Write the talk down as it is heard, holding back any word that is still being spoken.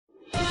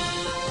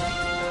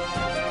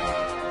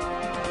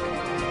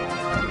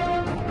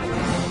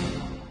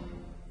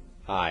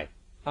Hi,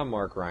 I'm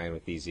Mark Ryan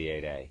with Easy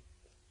 8A.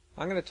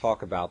 I'm going to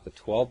talk about the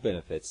 12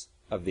 benefits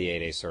of the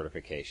 8A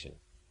certification.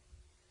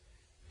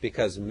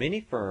 Because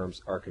many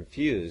firms are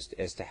confused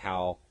as to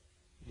how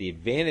the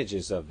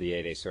advantages of the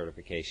 8A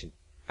certification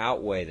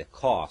outweigh the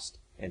cost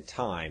and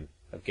time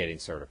of getting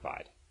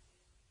certified.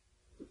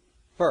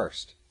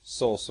 First,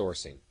 sole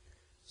sourcing.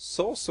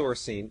 Sole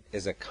sourcing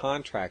is a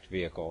contract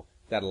vehicle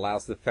that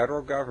allows the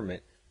federal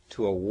government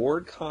to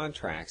award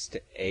contracts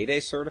to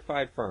 8A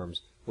certified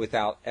firms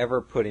without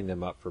ever putting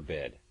them up for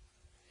bid.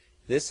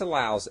 This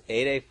allows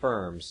 8A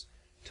firms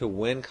to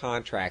win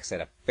contracts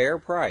at a fair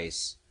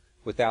price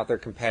without their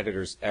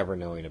competitors ever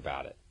knowing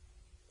about it.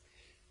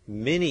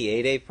 Many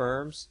 8A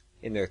firms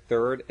in their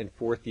third and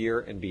fourth year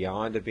and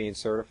beyond of being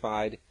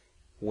certified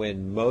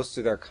win most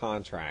of their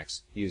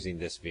contracts using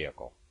this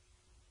vehicle.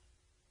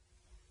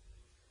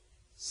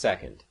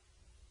 Second,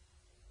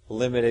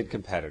 limited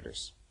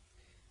competitors.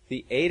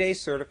 The 8A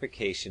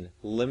certification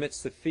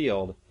limits the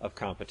field of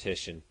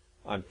competition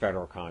on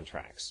federal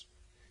contracts.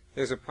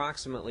 There's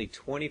approximately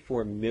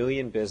 24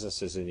 million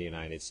businesses in the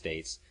United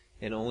States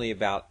and only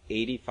about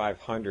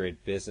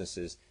 8,500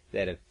 businesses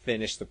that have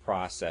finished the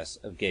process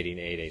of getting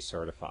 8A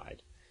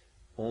certified.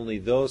 Only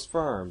those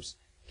firms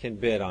can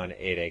bid on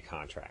 8A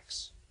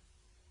contracts.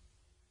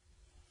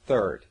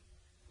 Third,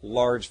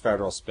 large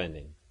federal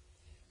spending.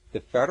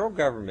 The federal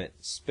government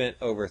spent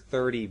over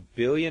 $30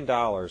 billion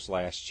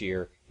last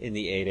year in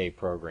the 8A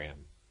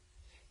program.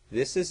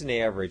 This is an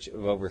average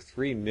of over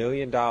 $3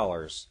 million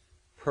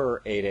per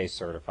 8A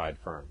certified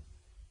firm.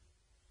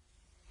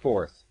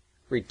 Fourth,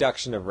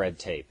 reduction of red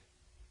tape.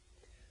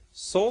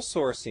 Sole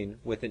sourcing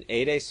with an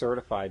 8A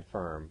certified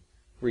firm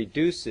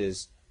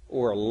reduces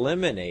or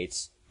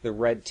eliminates the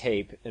red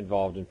tape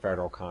involved in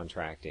federal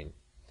contracting,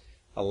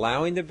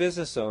 allowing the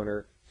business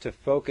owner to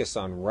focus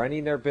on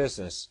running their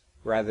business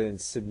rather than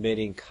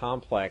submitting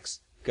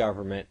complex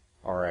government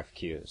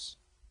RFQs.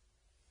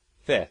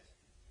 Fifth,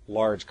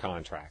 large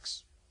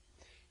contracts.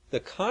 The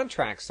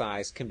contract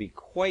size can be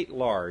quite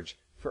large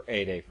for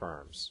 8A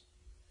firms.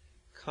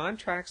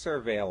 Contracts are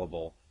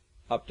available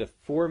up to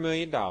 $4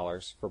 million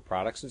for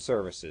products and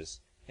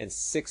services and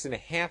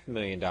 $6.5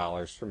 million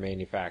for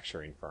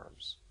manufacturing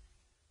firms.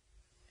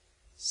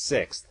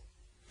 Sixth,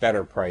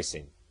 better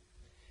pricing.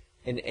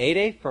 An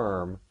 8A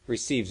firm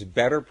receives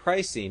better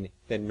pricing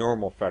than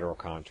normal federal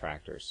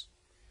contractors.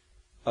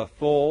 A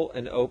full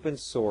and open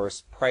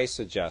source price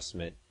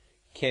adjustment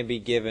can be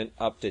given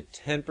up to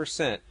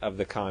 10% of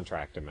the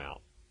contract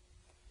amount.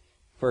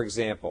 For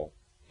example,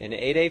 an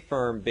 8A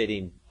firm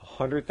bidding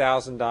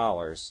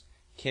 $100,000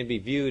 can be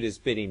viewed as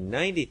bidding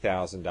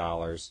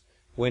 $90,000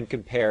 when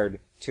compared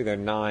to their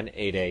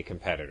non-8A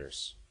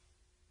competitors.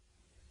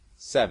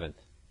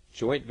 Seventh,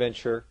 joint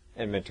venture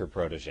and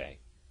mentor-protege.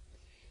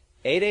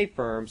 8A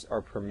firms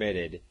are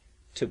permitted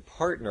to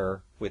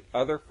partner with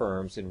other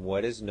firms in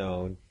what is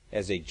known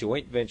as a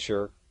joint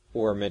venture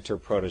or a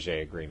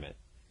mentor-protege agreement.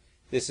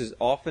 This is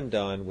often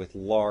done with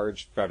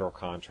large federal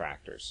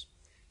contractors.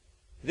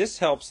 This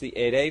helps the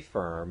 8A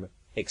firm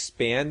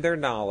expand their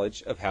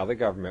knowledge of how the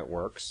government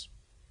works,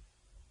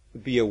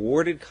 be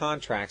awarded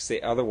contracts they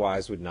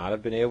otherwise would not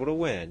have been able to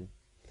win,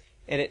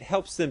 and it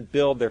helps them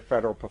build their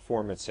federal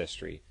performance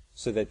history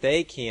so that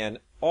they can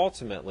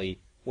ultimately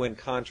win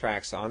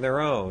contracts on their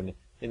own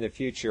in the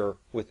future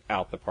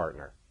without the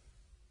partner.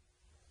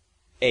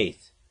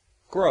 Eighth,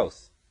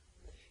 growth.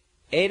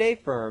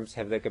 8A firms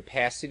have the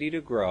capacity to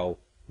grow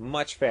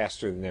much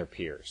faster than their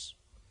peers.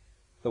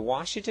 The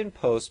Washington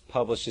Post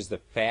publishes the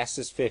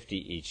Fastest 50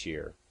 each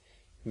year,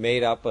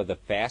 made up of the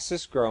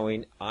fastest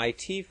growing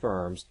IT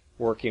firms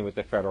working with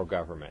the federal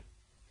government.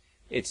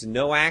 It's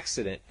no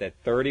accident that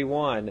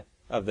 31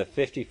 of the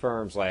 50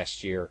 firms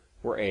last year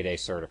were 8A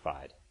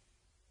certified.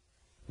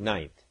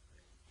 Ninth,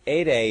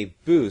 8A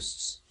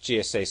boosts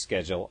GSA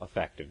schedule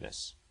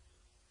effectiveness.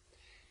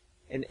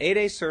 An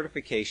 8A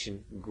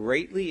certification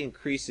greatly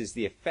increases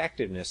the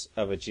effectiveness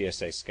of a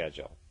GSA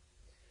schedule.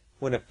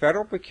 When a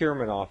federal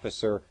procurement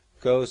officer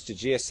goes to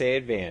GSA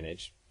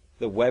Advantage,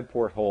 the web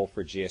portal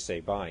for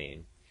GSA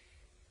buying,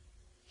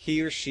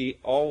 he or she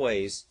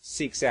always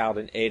seeks out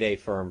an 8A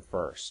firm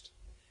first.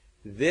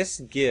 This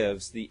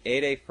gives the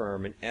 8A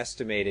firm an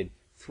estimated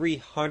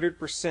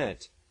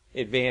 300%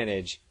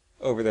 advantage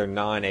over their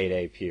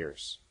non-8A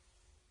peers.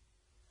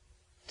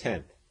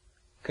 10th,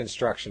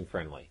 construction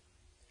friendly.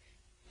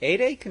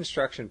 8A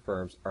construction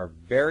firms are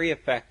very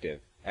effective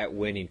at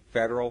winning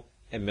federal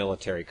and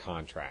military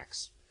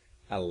contracts,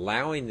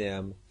 allowing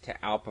them to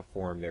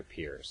outperform their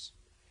peers.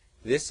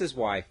 This is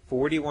why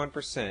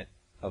 41%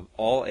 of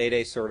all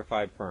 8A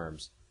certified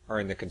firms are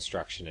in the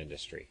construction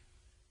industry.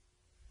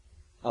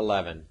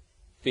 11.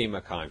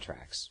 FEMA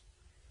contracts.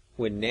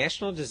 When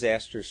national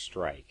disasters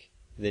strike,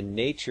 the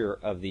nature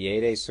of the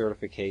 8A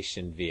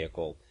certification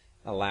vehicle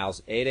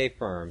allows 8A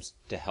firms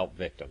to help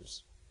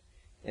victims.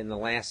 In the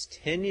last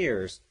 10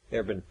 years, there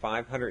have been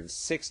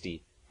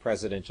 560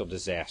 presidential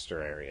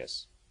disaster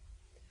areas.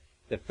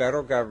 The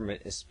federal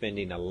government is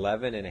spending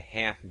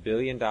 $11.5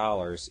 billion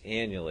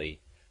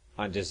annually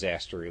on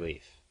disaster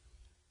relief.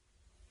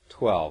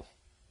 12.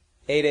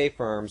 8A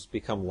firms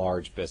become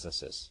large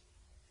businesses.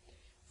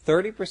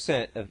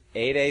 30% of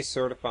 8A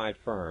certified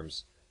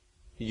firms,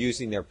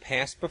 using their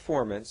past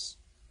performance,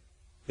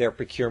 their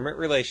procurement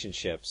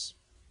relationships,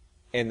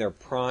 and their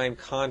prime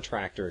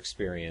contractor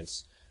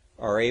experience,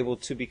 are able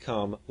to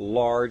become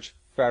large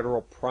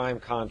federal prime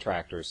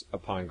contractors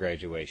upon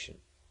graduation.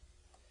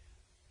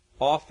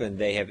 Often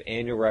they have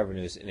annual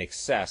revenues in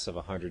excess of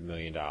 $100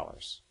 million.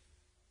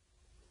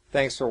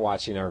 Thanks for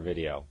watching our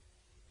video.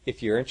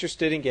 If you're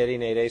interested in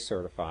getting 8A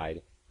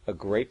certified, a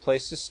great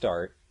place to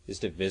start is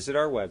to visit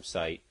our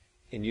website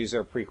and use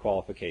our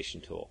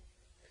pre-qualification tool.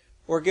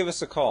 Or give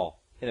us a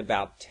call. In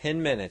about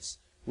 10 minutes,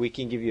 we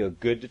can give you a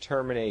good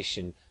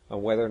determination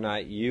on whether or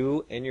not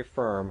you and your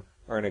firm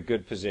are in a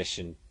good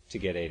position to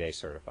get 8A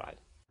certified.